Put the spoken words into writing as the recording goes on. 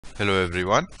Hello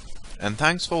everyone, and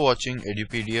thanks for watching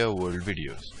Edupedia World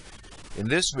videos. In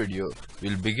this video,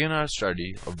 we'll begin our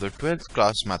study of the 12th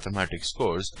class mathematics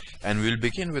course, and we'll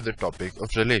begin with the topic of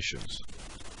relations.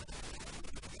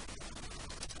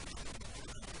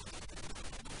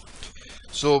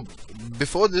 So,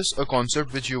 before this, a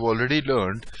concept which you've already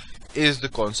learned is the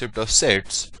concept of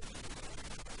sets,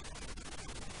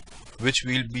 which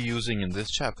we'll be using in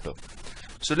this chapter.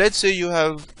 So let's say you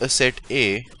have a set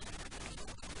A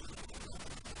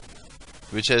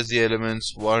which has the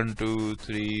elements 1, 2,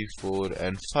 3, 4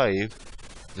 and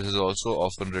 5. This is also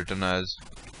often written as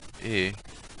A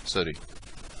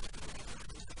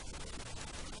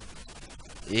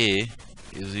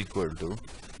is equal to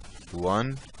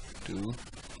 1, 2,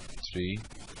 3,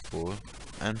 4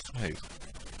 and 5.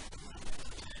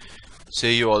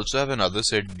 Say you also have another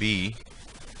set B,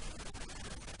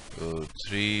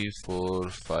 3, 4,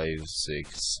 5,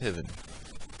 6, 7.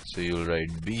 So you'll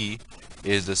write B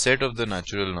is the set of the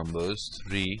natural numbers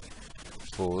 3,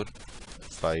 4,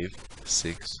 5,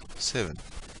 6, 7.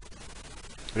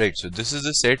 Right, so this is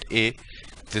the set A,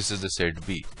 this is the set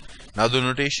B. Now the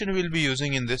notation we'll be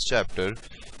using in this chapter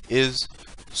is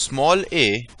small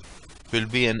a will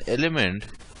be an element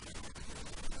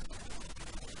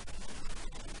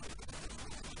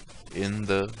in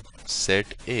the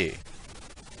set A,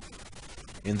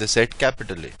 in the set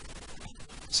capital A.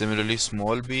 Similarly,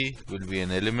 small b will be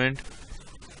an element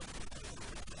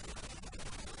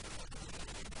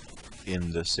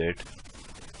in the set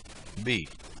B.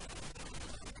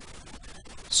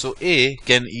 So A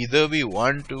can either be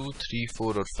 1, 2, 3,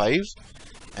 4 or 5,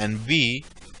 and B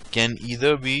can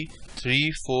either be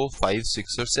 3, 4, 5,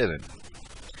 6 or 7.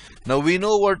 Now we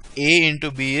know what A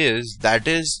into B is, that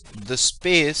is the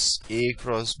space A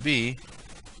cross B,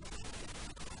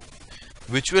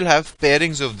 which will have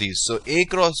pairings of these. So A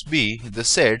cross B, the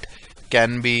set,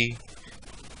 can be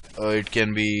it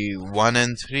can be 1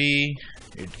 and 3,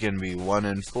 it can be 1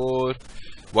 and 4,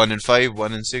 1 and 5,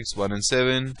 1 and 6, 1 and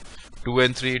 7, 2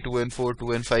 and 3, 2 and 4,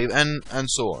 2 and 5, and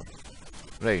so on.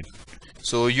 Right.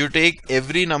 So you take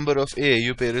every number of A,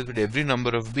 you pair it with every number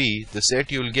of B, the set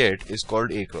you'll get is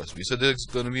called A cross B. So there's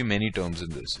going to be many terms in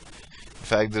this. In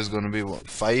fact, there's going to be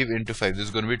 5 into 5,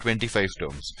 there's going to be 25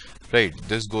 terms. Right.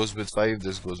 This goes with 5,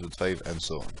 this goes with 5, and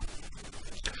so on.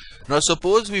 Now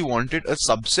suppose we wanted a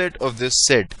subset of this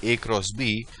set A cross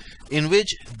B in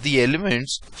which the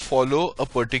elements follow a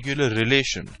particular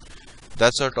relation.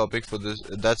 That's our topic for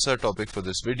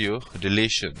this video,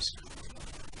 relations.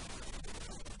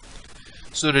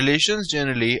 So relations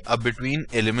generally are between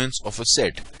elements of a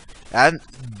set, and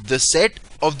the set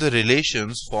of the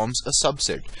relations forms a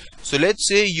subset. So let's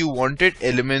say you wanted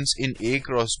elements in A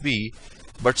cross B,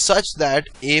 but such that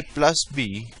A plus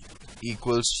B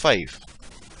equals 5.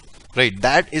 Right,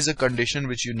 that is a condition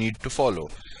which you need to follow.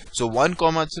 So 1,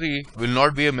 3 will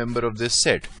not be a member of this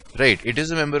set. Right, it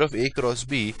is a member of A cross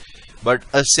B, but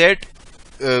a set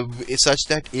such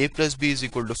that A plus B is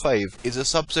equal to 5 is a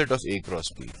subset of A cross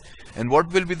B. And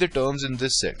what will be the terms in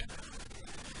this set?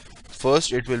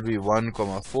 First it will be 1,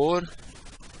 4,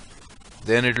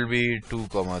 then it will be 2,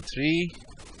 3,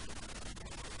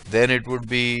 then it would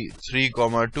be 3,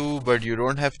 2, but you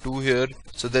don't have 2 here,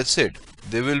 so that's it.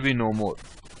 There will be no more.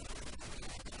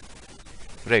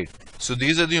 Right. So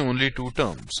these are the only 2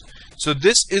 terms. So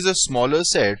this is a smaller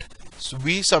set. So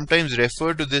we sometimes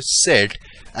refer to this set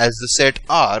as the set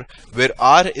R, where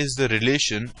R is the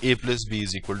relation A plus B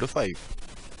is equal to 5.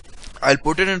 I'll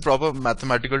put it in proper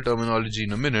mathematical terminology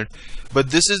in a minute,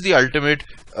 but this is the ultimate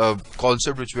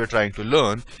concept which we are trying to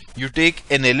learn. You take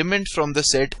an element from the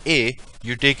set A,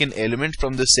 you take an element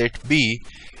from the set B,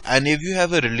 and if you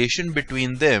have a relation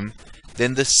between them,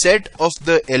 then the set of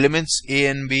the elements A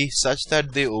and B such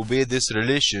that they obey this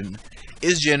relation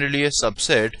is generally a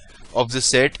subset of the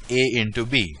set A into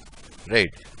B, right?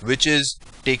 Which is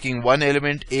taking one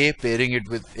element A, pairing it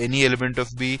with any element of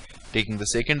B, taking the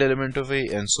second element of A,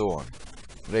 and so on,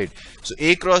 right? So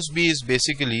A cross B is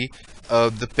basically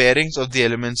the pairings of the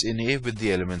elements in A with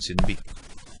the elements in B.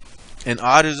 And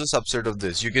R is a subset of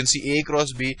this. You can see A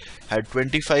cross B had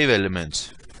 25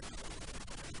 elements.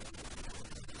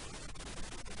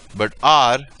 But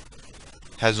R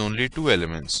has only 2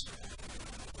 elements.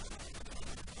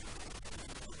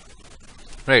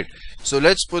 Right. So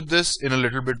let's put this in a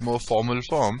little bit more formal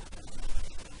form.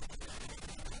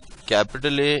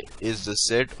 Capital A is the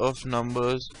set of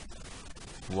numbers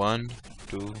 1,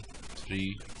 2,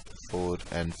 3, 4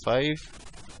 and 5.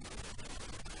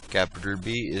 Capital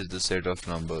B is the set of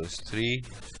numbers 3,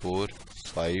 4,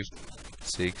 5,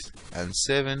 6 and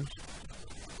 7.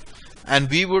 And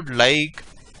we would like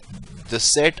the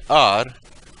set R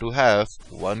to have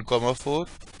 1, 4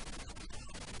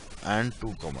 and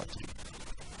 2, 3.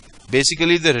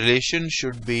 Basically, the relation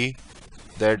should be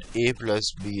that A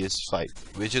plus B is 5,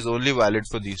 which is only valid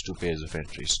for these two pairs of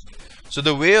entries. So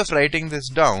the way of writing this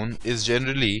down is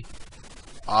generally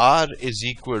R is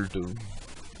equal to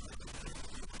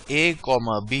A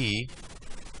comma B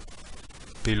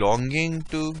belonging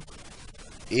to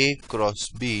A cross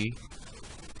B.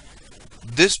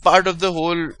 This part of the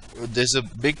whole, there's a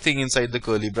big thing inside the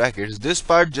curly brackets. This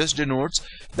part just denotes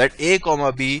that A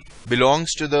comma B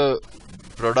belongs to the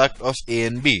product of A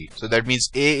and B. So that means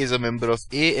A is a member of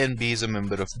A and B is a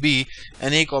member of B,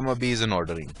 and A comma B is an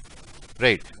ordering.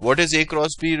 Right. What is A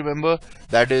cross B? Remember,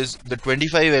 that is the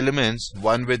 25 elements,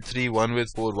 1 with 3, 1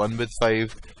 with 4, 1 with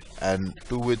 5, and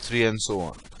 2 with 3, and so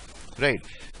on. Right.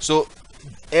 So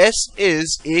S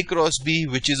is A cross B,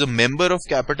 which is a member of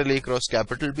capital A cross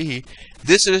capital B.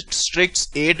 This restricts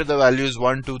A to the values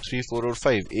 1, 2, 3, 4, or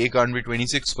 5. A can't be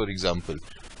 26, for example,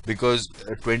 because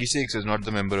 26 is not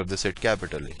the member of the set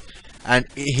capital A. And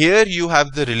here you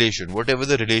have the relation, whatever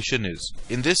the relation is.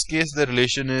 In this case, the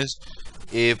relation is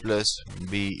A plus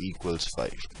B equals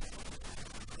 5.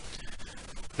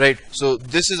 Right, so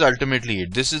this is ultimately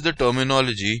it. This is the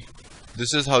terminology.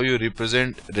 This is how you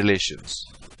represent relations.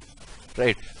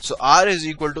 Right, so R is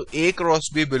equal to A cross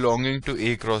B belonging to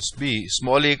A cross B,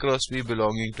 small a cross B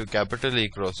belonging to capital A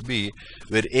cross B,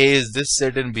 where A is this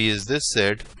set and B is this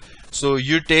set. So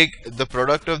you take the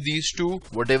product of these two,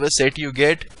 whatever set you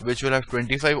get, which will have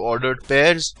 25 ordered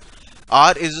pairs.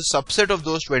 R is a subset of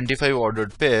those 25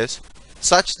 ordered pairs,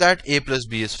 such that A plus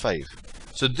B is 5.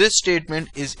 So this statement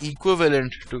is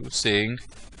equivalent to saying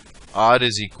R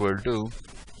is equal to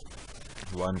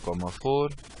 1, 4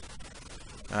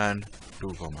 and 2,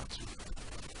 3.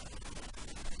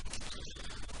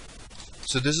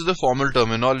 So this is the formal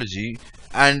terminology,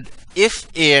 and if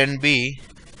A and B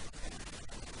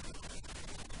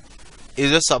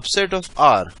is a subset of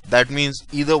R, that means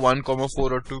either 1, 4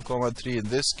 or 2, 3 in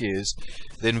this case,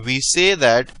 then we say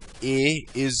that A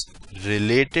is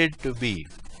related to B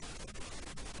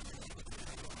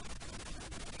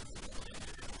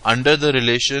under the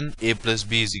relation A plus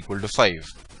B is equal to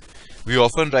 5. We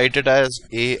often write it as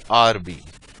ARB,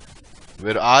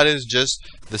 where R is just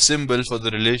the symbol for the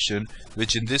relation,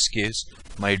 which in this case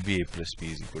might be A plus B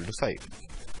is equal to 5.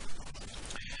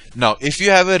 Now, if you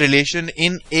have a relation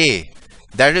in A,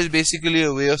 that is basically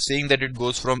a way of saying that it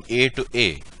goes from A to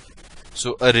A.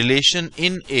 So a relation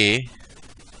in A,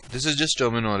 this is just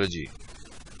terminology,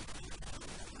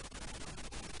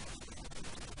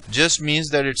 just means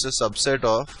that it's a subset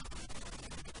of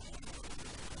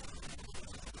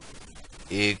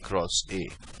A cross A.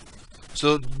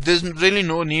 So there's really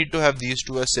no need to have these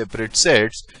two as separate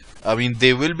sets. I mean,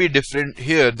 they will be different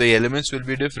here, the elements will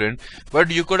be different, but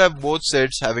you could have both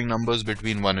sets having numbers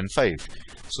between 1 and 5.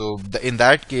 So in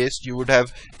that case, you would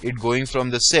have it going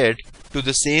from the set to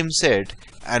the same set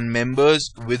and members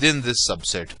within this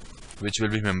subset, which will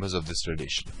be members of this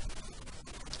relation.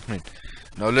 Right.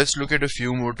 Now let's look at a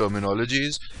few more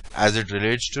terminologies as it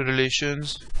relates to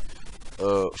relations.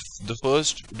 The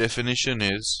first definition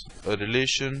is a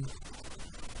relation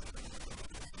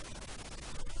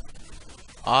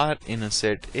R in a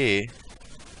set A.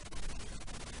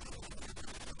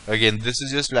 Again, this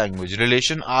is just language.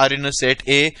 Relation R in a set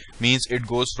A means it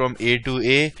goes from A to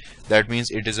A. That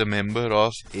means it is a member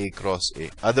of A cross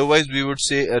A. Otherwise, we would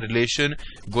say a relation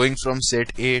going from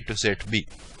set A to set B.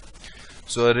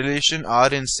 So a relation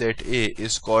R in set A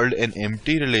is called an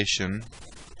empty relation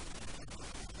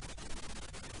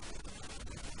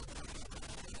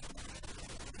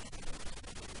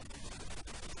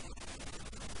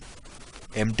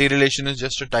Empty relation is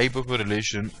just a type of a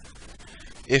relation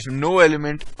if no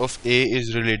element of A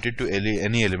is related to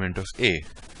any element of A.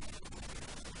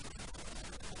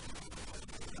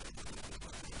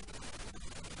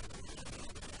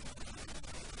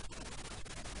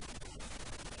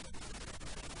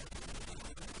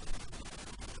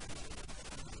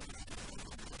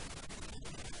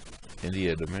 Any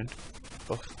element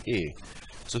of A.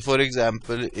 So for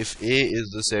example, if A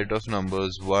is the set of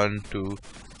numbers 1, 2,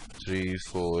 3,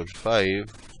 4,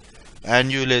 5,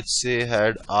 and you let's say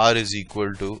had R is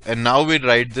equal to, and now we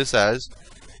write this as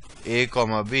A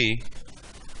comma B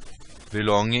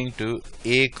belonging to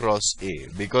A cross A,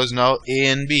 because now A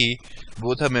and B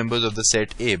both are members of the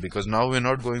set A, because now we're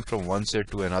not going from one set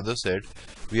to another set,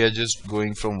 we are just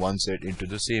going from one set into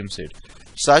the same set,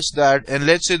 such that, and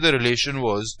let's say the relation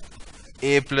was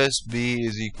A plus B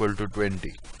is equal to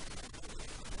 20.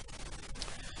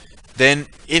 then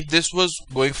if this was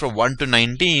going from 1 to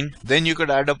 19, then you could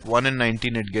add up 1 and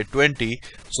 19 and get 20.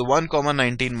 So 1 comma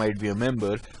 19 might be a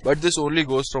member, but this only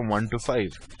goes from 1 to 5.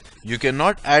 You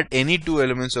cannot add any two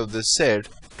elements of this set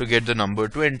to get the number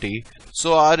 20.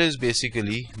 So R is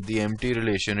basically the empty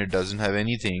relation, it doesn't have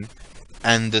anything.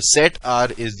 And the set R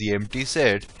is the empty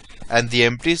set, and the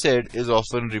empty set is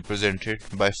often represented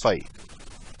by phi.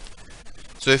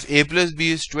 So if A plus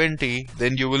B is 20,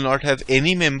 then you will not have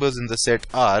any members in the set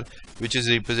R, which is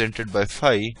represented by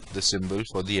phi, the symbol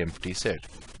for the empty set.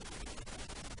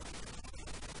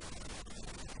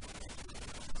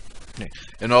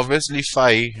 And obviously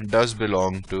phi does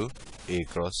belong to A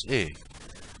cross A.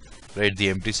 Right, the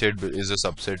empty set is a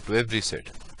subset to every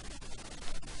set.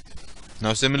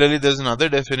 Now similarly, there's another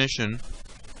definition.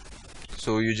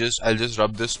 So I'll just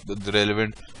rub this with the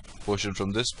relevant portion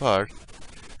from this part.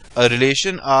 A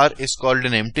relation R is called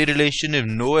an empty relation if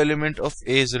no element of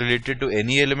A is related to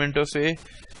any element of A.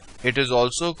 It is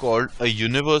also called a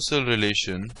universal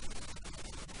relation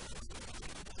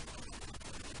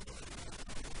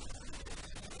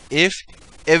if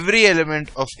every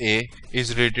element of A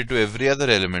is related to every other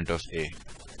element of A.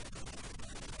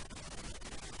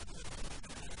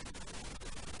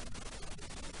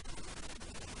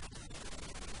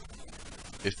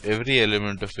 If every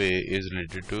element of A is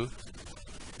related to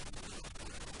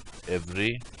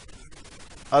every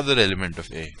other element of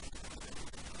A.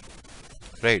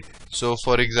 Right. So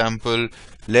for example,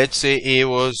 let's say A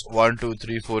was 1, 2,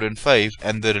 3, 4 and 5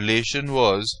 and the relation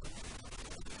was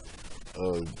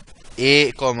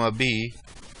A comma B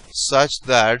such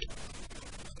that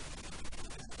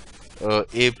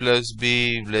A plus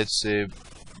B, let's say,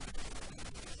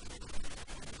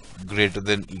 greater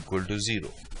than equal to 0.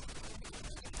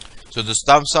 So the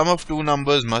sum of two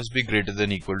numbers must be greater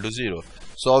than equal to 0.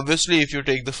 So obviously if you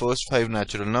take the first 5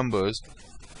 natural numbers,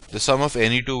 the sum of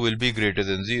any two will be greater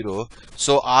than 0.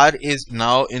 So R is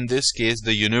now in this case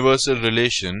the universal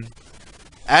relation,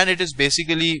 and it is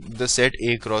basically the set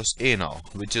A cross A now,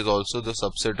 which is also the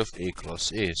subset of A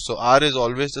cross A. So R is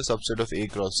always the subset of A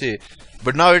cross A,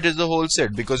 but now it is the whole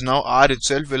set because now R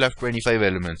itself will have 25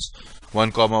 elements.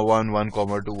 1, 1, 1,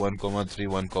 2, 1, 3,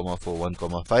 1, 4, 1,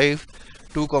 5,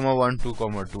 2, 1, 2,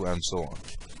 2 and so on.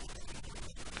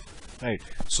 Right.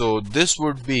 So this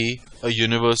would be a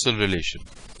universal relation.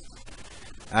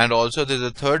 And also there is a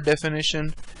third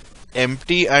definition,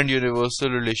 empty and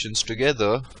universal relations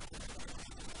together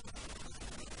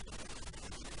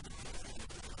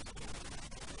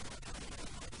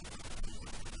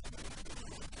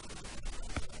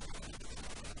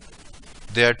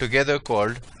they are together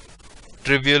called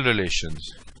trivial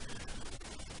relations.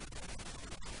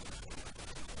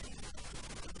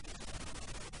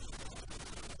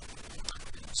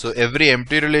 So every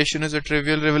empty relation is a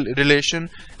trivial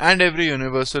relation and every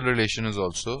universal relation is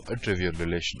also a trivial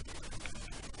relation.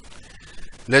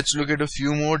 Let's look at a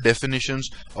few more definitions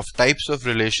of types of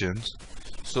relations.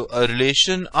 So a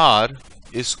relation R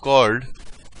is called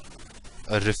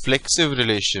a reflexive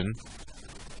relation,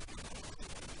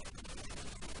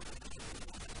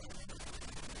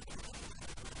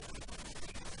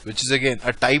 which is again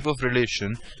a type of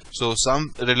relation. So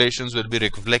some relations will be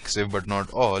reflexive but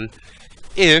not all.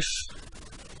 If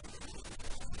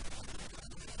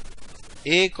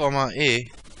A comma A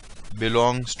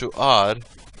belongs to R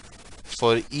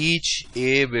for each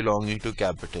A belonging to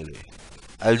capital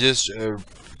A. I'll just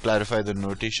clarify the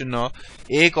notation now.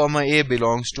 A comma A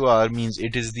belongs to R means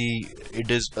it is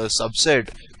a subset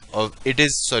of it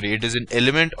is an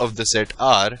element of the set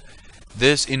R.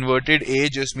 This inverted A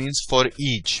just means for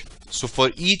each. So for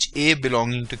each A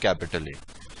belonging to capital A.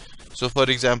 So for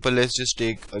example, let's just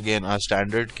take again our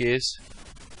standard case.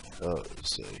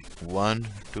 1,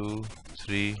 2,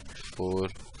 3, 4,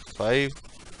 5.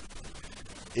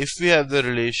 If we have the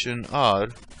relation R,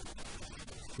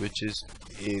 which is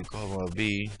A comma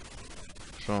B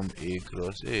from A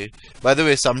cross A. By the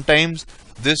way, sometimes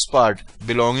this part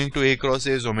belonging to A cross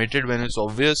A is omitted when it's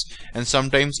obvious, and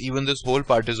sometimes even this whole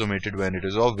part is omitted when it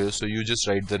is obvious, so you just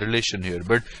write the relation here.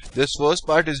 But this first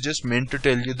part is just meant to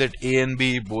tell you that A and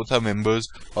B both are members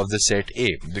of the set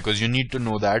A, because you need to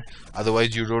know that,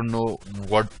 otherwise you don't know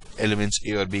what elements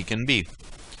A or B can be.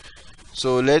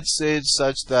 So let's say it's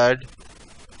such that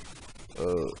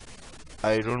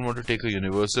I don't want to take a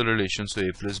universal relation, so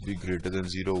A plus B greater than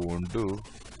 0 won't do.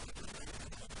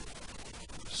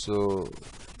 So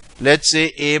let's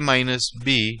say A minus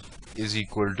B is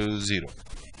equal to 0.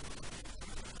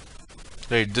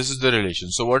 Right, this is the relation.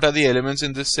 So what are the elements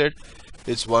in this set?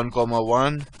 It's 1,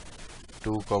 1,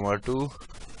 2, 2,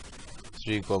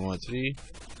 3, 3,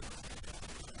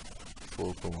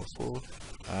 4, 4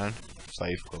 and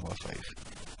 5, 5.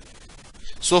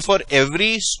 So for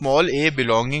every small a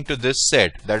belonging to this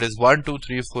set, that is 1, 2,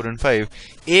 3, 4 and 5,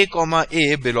 a comma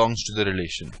a belongs to the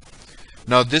relation.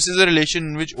 Now this is a relation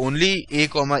in which only a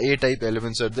comma a type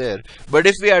elements are there. But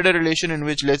if we had a relation in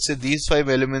which, let's say, these 5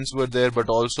 elements were there, but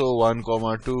also 1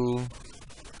 comma 2,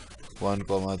 1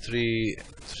 comma 3,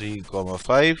 3 comma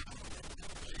 5,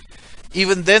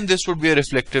 even then this would be a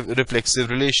reflexive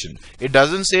relation. It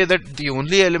doesn't say that the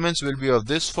only elements will be of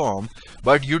this form,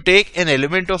 but you take an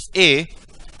element of a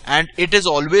and it is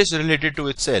always related to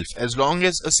itself. As long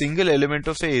as a single element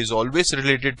of a is always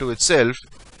related to itself,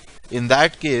 in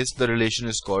that case the relation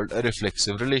is called a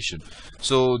reflexive relation.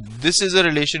 So this is a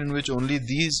relation in which only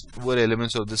these were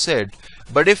elements of the set.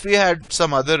 But if we had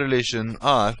some other relation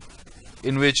R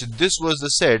in which this was the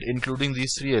set including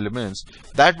these 3 elements,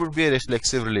 that would be a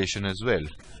reflexive relation as well.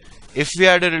 If we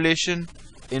had a relation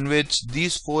in which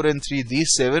these 4 and 3,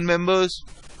 these 7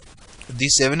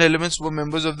 elements were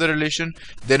members of the relation,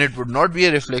 then it would not be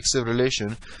a reflexive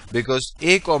relation, because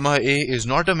a comma a is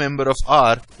not a member of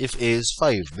R if a is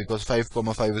 5, because 5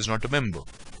 comma 5 is not a member.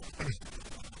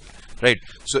 Right.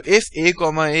 So if a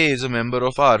comma a is a member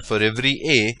of R for every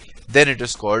a, then it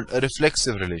is called a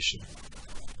reflexive relation.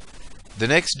 The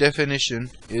next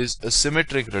definition is a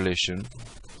symmetric relation.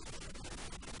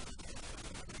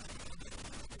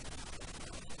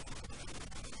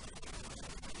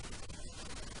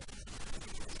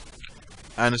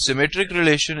 And a symmetric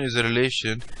relation is a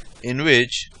relation in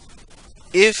which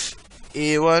if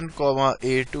a1 comma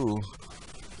a2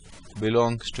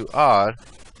 belongs to R,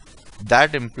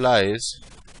 that implies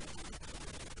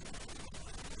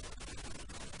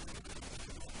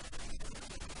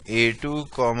a2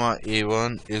 comma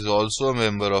a1 is also a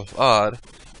member of R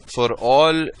for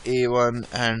all a1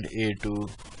 and a2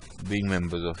 being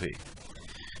members of A.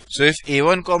 So if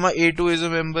a1 comma a2 is a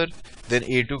member, then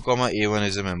a2 comma a1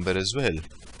 is a member as well.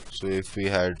 So if we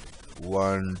had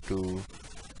 1, 2,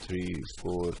 3,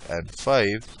 4 and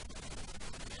 5,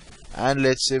 and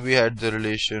let's say we had the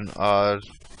relation R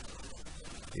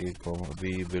a comma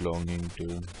b belonging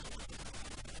to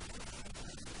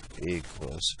A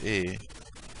cross A,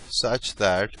 such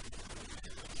that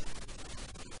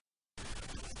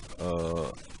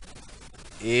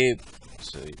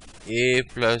A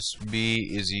plus B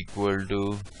is equal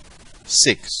to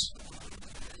 6,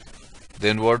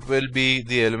 then what will be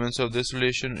the elements of this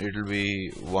relation? It will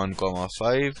be 1 comma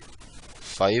 5,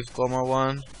 5 comma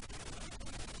 1,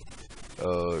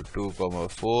 2 comma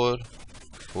 4,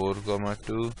 4 comma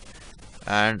 2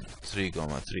 and 3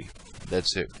 comma 3.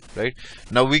 That's it, right?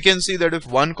 Now we can see that if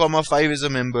 1 comma 5 is a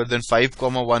member, then 5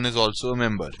 comma 1 is also a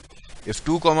member. If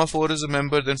 2 comma 4 is a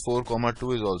member, then 4 comma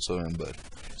 2 is also a member.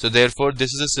 So therefore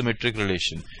this is a symmetric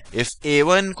relation. If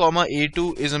a1 comma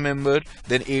a2 is a member,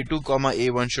 then a2 comma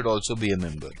a1 should also be a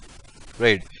member,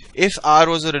 right? If R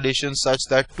was a relation such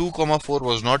that 2 comma 4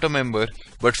 was not a member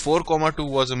but 4 comma 2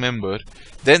 was a member,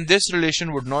 then this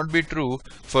relation would not be true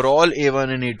for all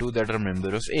a1 and a2 that are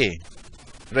member of A,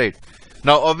 right?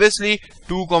 Now obviously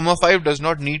 2 comma 5 does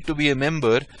not need to be a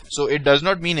member, so it does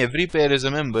not mean every pair is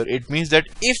a member. It means that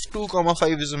if 2 comma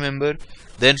 5 is a member,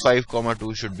 then 5 comma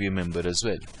 2 should be a member as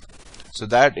well. So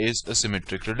that is a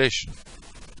symmetric relation.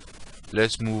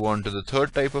 Let's move on to the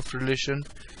third type of relation,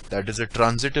 that is a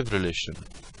transitive relation.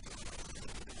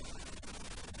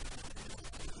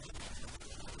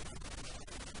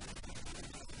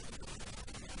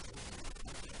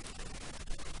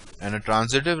 And a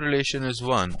transitive relation is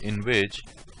one in which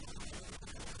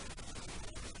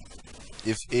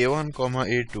if a1 comma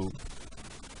a2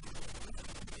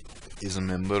 is a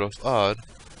member of R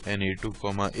and a2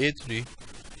 comma a3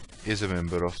 is a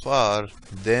member of R,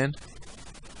 then,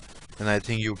 and I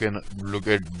think you can look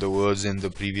at the words in the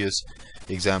previous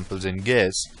examples and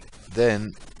guess,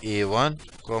 then a1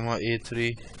 comma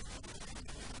a3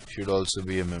 should also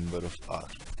be a member of R,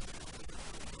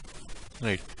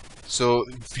 right? So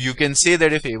you can say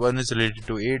that if a1 is related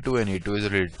to a2 and a2 is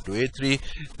related to a3,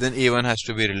 then a1 has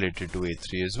to be related to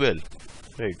a3 as well,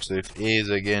 right? So if A is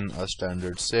again a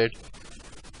standard set,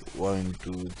 1,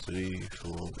 2, 3,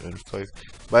 4 and 5.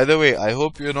 By the way, I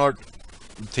hope you're not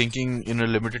thinking in a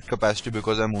limited capacity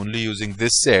because I'm only using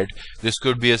this set. This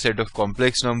could be a set of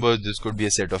complex numbers, this could be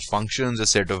a set of functions, a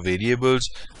set of variables,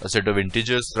 a set of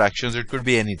integers, fractions, it could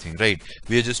be anything, right?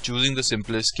 We are just choosing the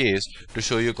simplest case to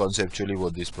show you conceptually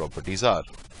what these properties are.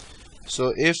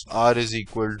 So if R is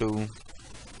equal to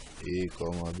A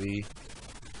comma B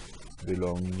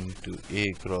belonging to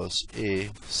A cross A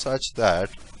such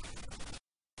that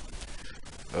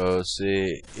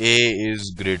say A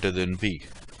is greater than B,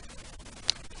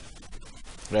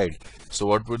 right? So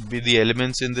what would be the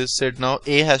elements in this set now?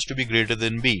 A has to be greater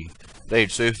than B, right?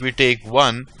 So if we take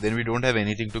 1, then we don't have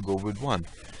anything to go with 1.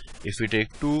 If we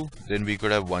take 2, then we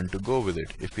could have 1 to go with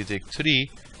it. If we take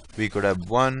 3, we could have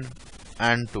 1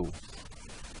 and 2.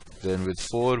 Then with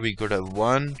 4, we could have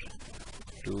 1,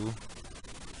 2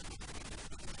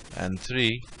 and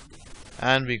 3,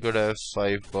 and we could have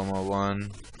 5,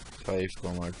 1, 5,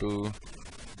 2,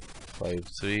 5,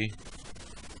 3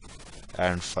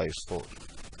 and 5, 4.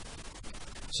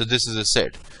 So this is a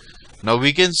set. Now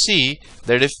we can see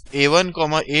that if A1,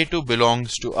 A2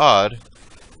 belongs to R,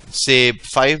 say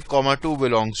 5, 2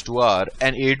 belongs to R,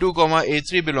 and A2,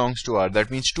 A3 belongs to R,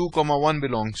 that means 2, 1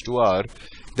 belongs to R,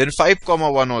 then 5,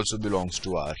 1 also belongs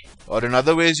to R. Or in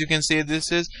other ways you can say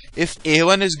this is, if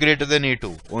A1 is greater than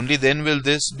A2, only then will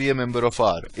this be a member of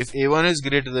R. If A1 is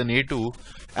greater than A2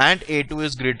 and A2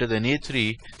 is greater than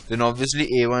A3, then obviously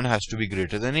A1 has to be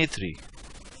greater than A3.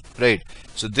 Right?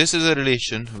 So this is a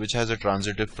relation which has a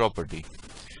transitive property.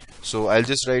 So I'll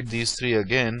just write these three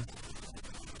again.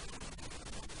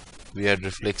 We had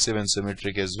reflexive and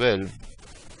symmetric as well.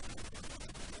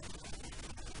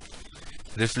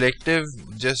 Reflective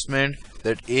just meant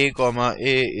that A,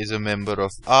 A is a member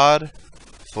of R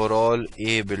for all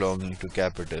A belonging to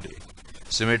capital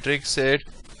A. Symmetric said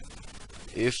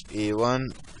if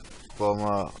A1,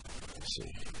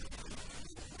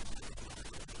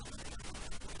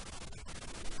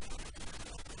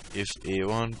 if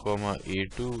A1,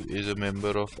 A2 is a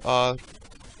member of R,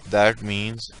 that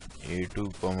means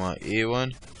A2,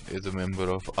 A1 is a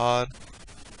member of R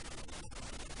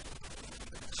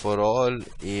for all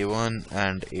A1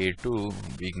 and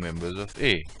A2 being members of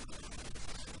A.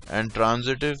 And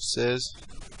transitive says,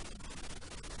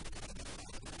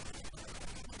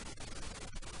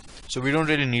 so we don't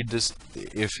really need this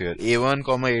if here. A1,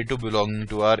 A2 belonging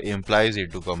to R implies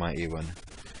A2, A1.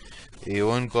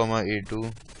 A1,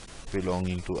 A2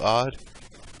 belonging to R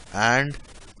and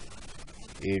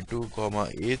A2,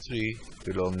 A3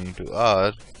 belonging to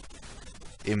R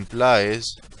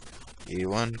implies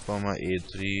A1,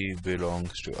 A3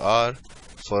 belongs to R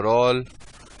for all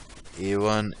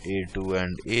A1, A2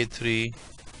 and A3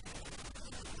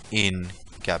 in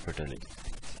capital A.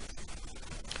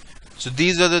 So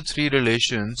these are the three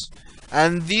relations,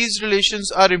 and these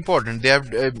relations are important. They have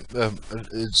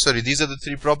these are the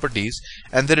three properties,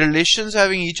 and the relations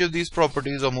having each of these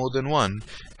properties or more than one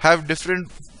have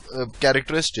different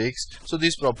characteristics, so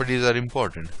these properties are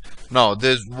important. Now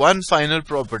there's one final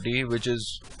property which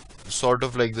is sort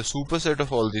of like the superset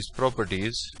of all these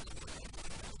properties,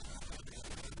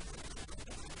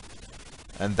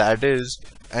 and that is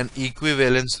an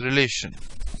equivalence relation.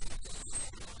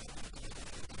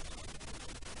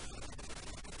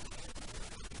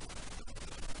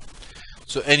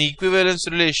 So an equivalence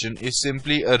relation is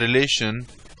simply a relation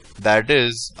that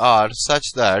is R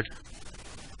such that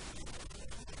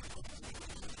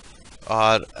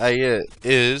Ri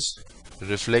is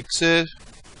reflexive,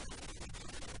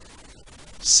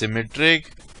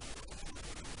 symmetric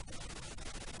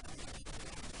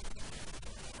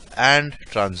and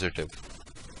transitive.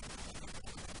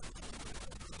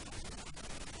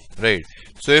 Right.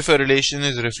 So if a relation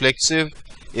is reflexive,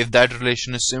 if that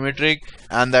relation is symmetric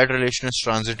and that relation is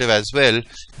transitive as well,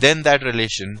 then that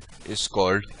relation is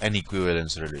called an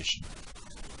equivalence relation.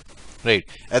 Right.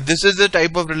 And this is the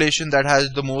type of relation that has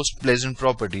the most pleasant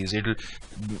properties. It will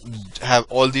have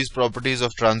all these properties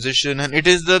of transition, and it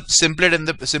is the simplest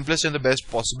and the best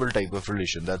possible type of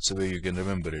relation. That's the way you can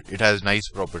remember it. It has nice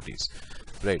properties.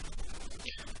 Right.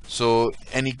 So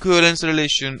an equivalence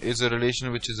relation is a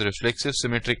relation which is reflexive,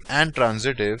 symmetric and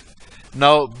transitive.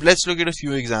 Now let's look at a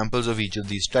few examples of each of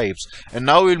these types, and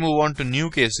now we'll move on to new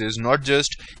cases. Not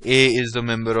just A is the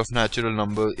member of natural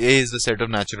number, A is the set of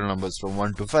natural numbers from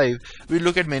 1 to 5. We'll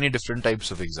look at many different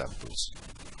types of examples.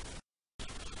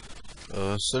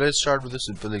 So let's start with a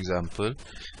simple example.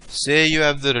 Say you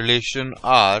have the relation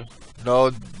R. Now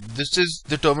this is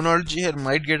the terminology here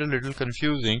might get a little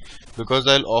confusing because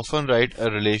I'll often write a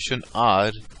relation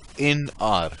R in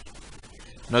R.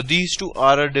 Now these two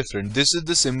R are different. This is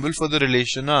the symbol for the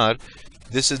relation R.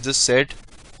 This is the set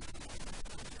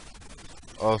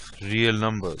of real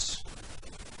numbers.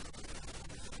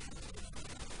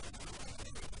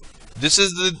 This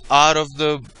is the R of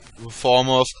the form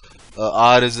of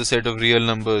R is the set of real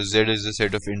numbers, Z is the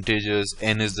set of integers,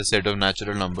 N is the set of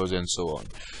natural numbers, and so on.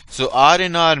 So R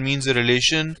in R means a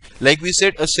relation, like we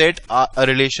said, a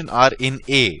relation R in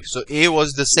A. So A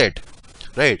was the set,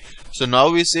 right? So now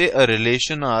we say a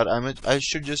relation R. I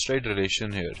should just write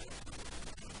relation here.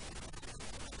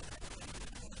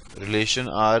 Relation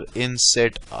R in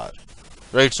set R.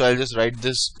 Right, so I'll just write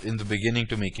this in the beginning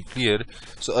to make it clear.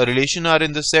 So a relation R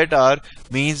in the set R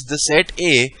means the set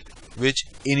A, which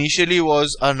initially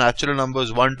was our natural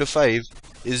numbers 1 to 5,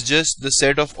 is just the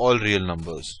set of all real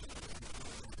numbers.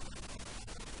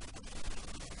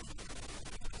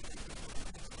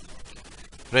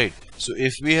 Right, so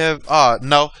if we have R,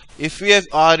 now if we have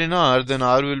R in R, then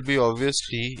R will be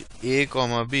obviously A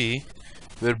comma B,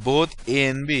 where both A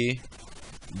and B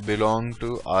belong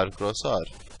to R cross R.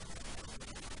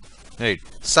 Right,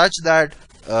 such that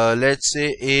let's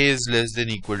say A is less than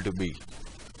equal to B.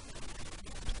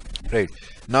 Right,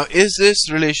 now is this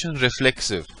relation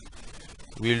reflexive?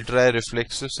 We'll try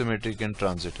reflexive, symmetric and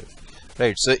transitive.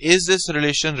 Right, so is this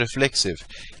relation reflexive?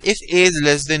 If A is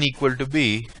less than equal to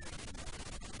B,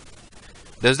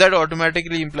 does that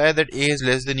automatically imply that A is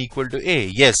less than equal to A?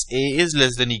 Yes, A is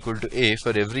less than equal to A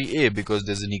for every A, because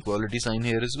there's an equality sign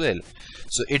here as well.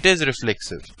 So it is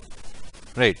reflexive.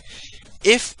 Right.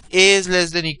 If A is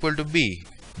less than equal to B,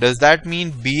 does that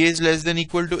mean B is less than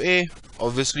equal to A?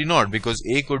 Obviously not, because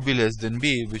A could be less than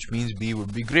B, which means B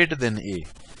would be greater than A.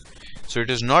 So it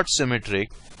is not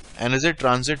symmetric. And is it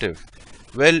transitive?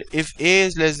 Well, if A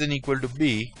is less than equal to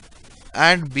B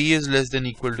and B is less than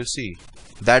equal to C,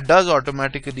 that does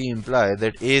automatically imply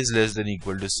that A is less than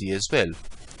equal to C as well.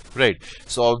 Right.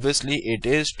 So obviously it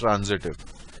is transitive.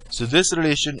 So this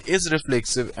relation is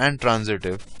reflexive and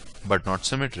transitive, but not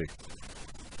symmetric.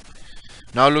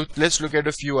 Now let's look at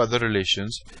a few other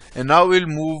relations, and now we'll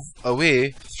move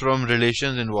away from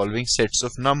relations involving sets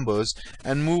of numbers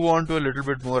and move on to a little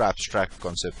bit more abstract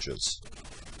conceptuals.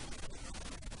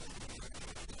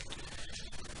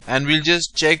 And we'll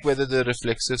just check whether they're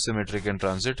reflexive, symmetric and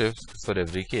transitive for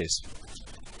every case.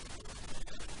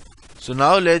 So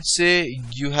now let's say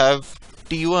you have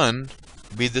T1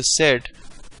 be the set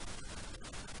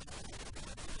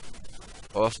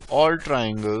of all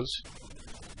triangles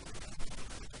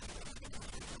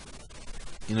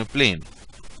in a plane.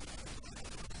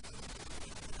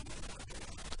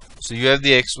 So you have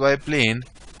the xy plane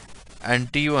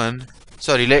and T1,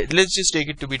 sorry, let's just take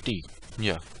it to be T.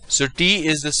 Yeah. So T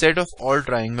is the set of all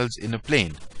triangles in a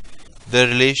plane. The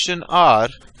relation R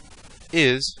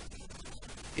is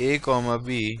A comma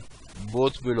B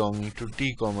both belonging to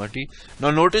T comma T.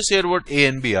 Now notice here what A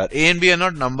and B are. A and B are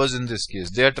not numbers in this case,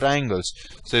 they are triangles.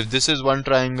 So if this is one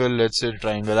triangle, let's say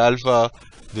triangle alpha,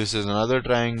 this is another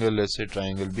triangle, let's say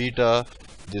triangle beta,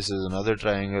 this is another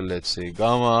triangle, let's say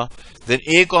gamma, then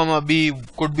A comma B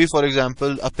could be, for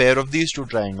example, a pair of these two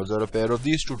triangles or a pair of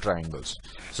these two triangles.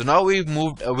 So now we've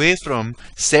moved away from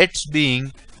sets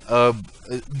being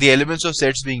the elements of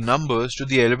sets being numbers to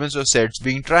the elements of sets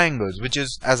being triangles, which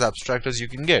is as abstract as you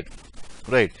can get.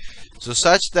 Right. So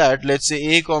such that, let's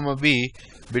say A comma B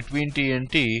between T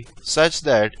and T, such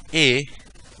that A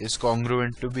is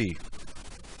congruent to B.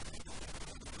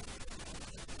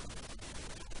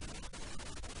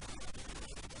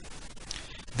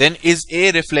 Then is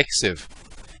A reflexive?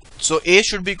 So A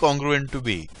should be congruent to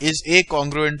B. Is A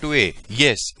congruent to A?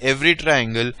 Yes, every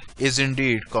triangle is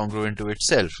indeed congruent to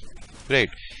itself. Right.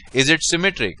 Is it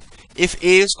symmetric? If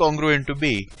A is congruent to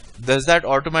B, does that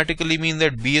automatically mean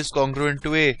that B is congruent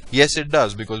to A? Yes, it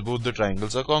does, because both the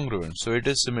triangles are congruent. So it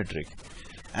is symmetric.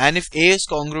 And if A is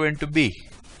congruent to B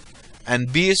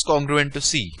and B is congruent to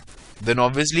C, then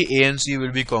obviously A and C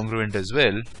will be congruent as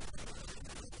well.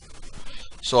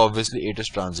 So obviously it is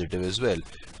transitive as well,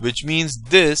 which means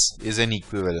this is an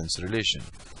equivalence relation.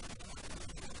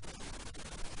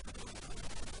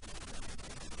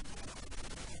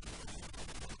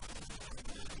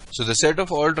 So the set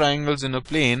of all triangles in a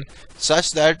plane such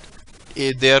that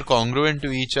they are congruent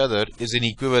to each other is an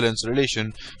equivalence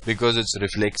relation, because it's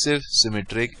reflexive,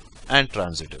 symmetric and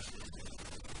transitive.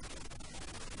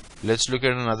 Let's look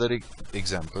at another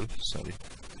example. Sorry.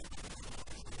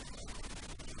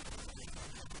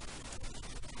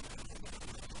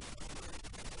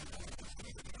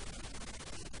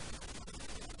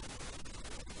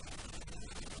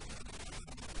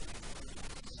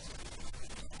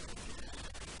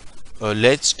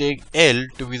 Let's take L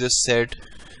to be the set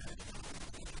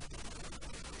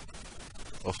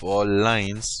of all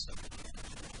lines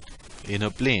in a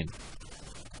plane,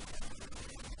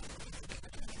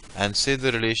 and say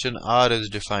the relation R is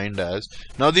defined as,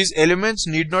 now these elements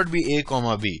need not be A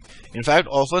comma B. In fact,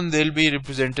 often they'll be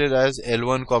represented as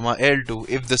L1 comma L2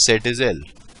 if the set is L.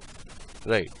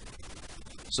 Right.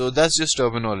 So that's just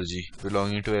terminology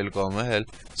belonging to L comma L,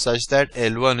 such that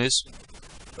L1 is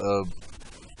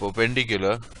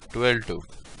perpendicular to L2.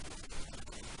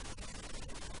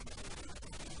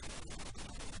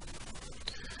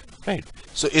 Right.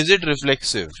 So is it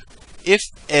reflexive? if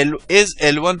is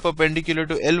L1 perpendicular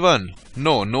to L1?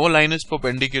 No line is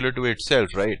perpendicular to itself,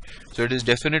 right? So it is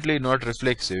definitely not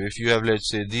reflexive. If you have, let's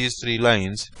say, these three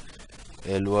lines,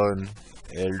 L1,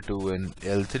 L2 and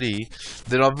L3,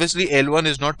 then obviously L1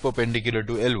 is not perpendicular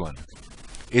to L1.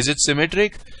 Is it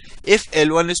symmetric? If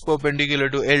L1 is perpendicular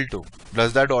to L2,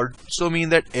 does that also mean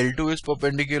that L2 is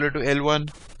perpendicular to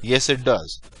L1? Yes, it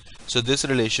does. So this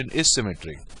relation is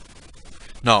symmetric.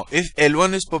 Now, if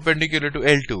L1 is perpendicular to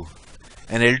L2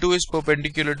 and L2 is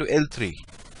perpendicular to L3,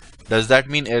 does that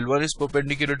mean L1 is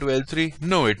perpendicular to L3?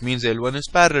 No, it means L1 is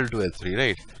parallel to L3,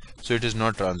 right? So it is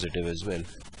not transitive as well.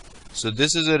 So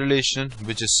this is a relation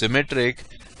which is symmetric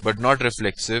but not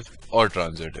reflexive or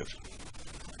transitive.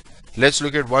 Let's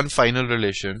look at one final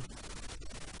relation.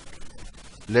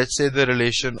 Let's say the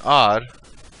relation R,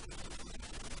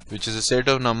 which is a set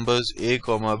of numbers a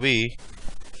comma b,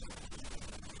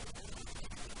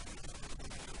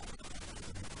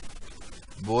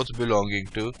 both belonging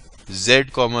to z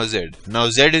comma z. Now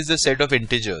z is the set of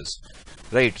integers,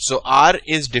 right? So R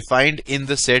is defined in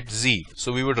the set Z.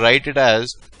 So we would write it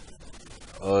as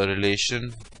a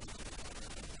relation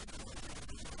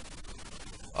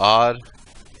R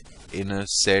in a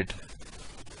set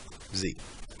Z,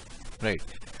 right?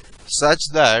 Such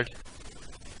that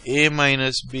a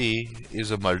minus b is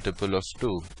a multiple of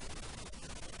 2.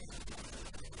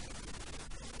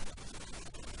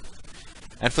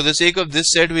 And for the sake of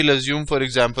this set, we'll assume, for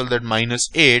example, that minus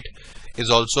 8 is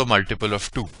also a multiple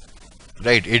of 2.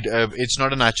 Right? It's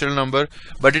not a natural number,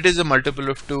 but it is a multiple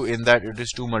of 2 in that it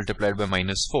is 2 multiplied by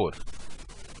minus 4.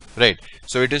 Right?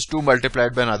 So it is 2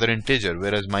 multiplied by another integer,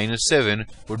 whereas minus 7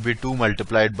 would be 2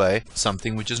 multiplied by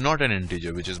something which is not an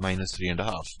integer, which is minus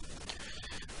 3.5.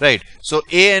 Right? So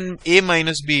a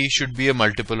minus b should be a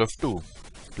multiple of 2.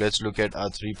 Let's look at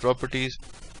our three properties.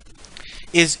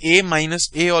 Is a minus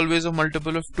a always a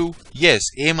multiple of 2? Yes,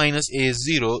 a minus a is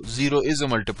 0. 0 is a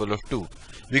multiple of 2.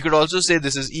 We could also say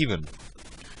this is even,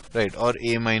 right? Or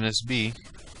a minus b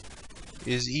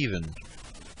is even.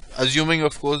 Assuming,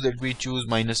 of course, that we choose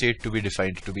minus 8 to be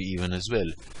defined to be even as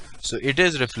well. So it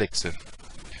is reflexive.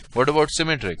 What about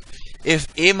symmetric? If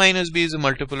a minus b is a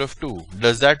multiple of 2,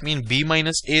 does that mean b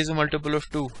minus a is a multiple of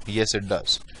 2? Yes, it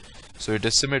does. So it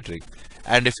is symmetric.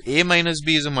 And if a minus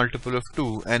b is a multiple of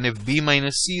 2 and if b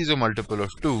minus c is a multiple of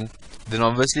 2, then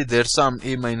obviously their sum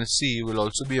a minus c will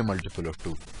also be a multiple of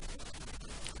 2.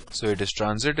 So it is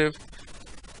transitive,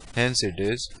 hence it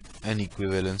is an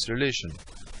equivalence relation.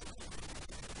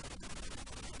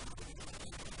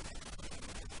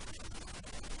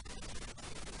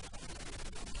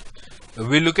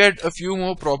 We'll look at a few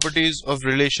more properties of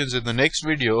relations in the next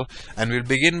video, and we'll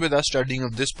begin with our studying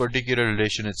of this particular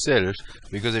relation itself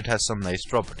because it has some nice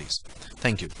properties.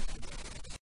 Thank you.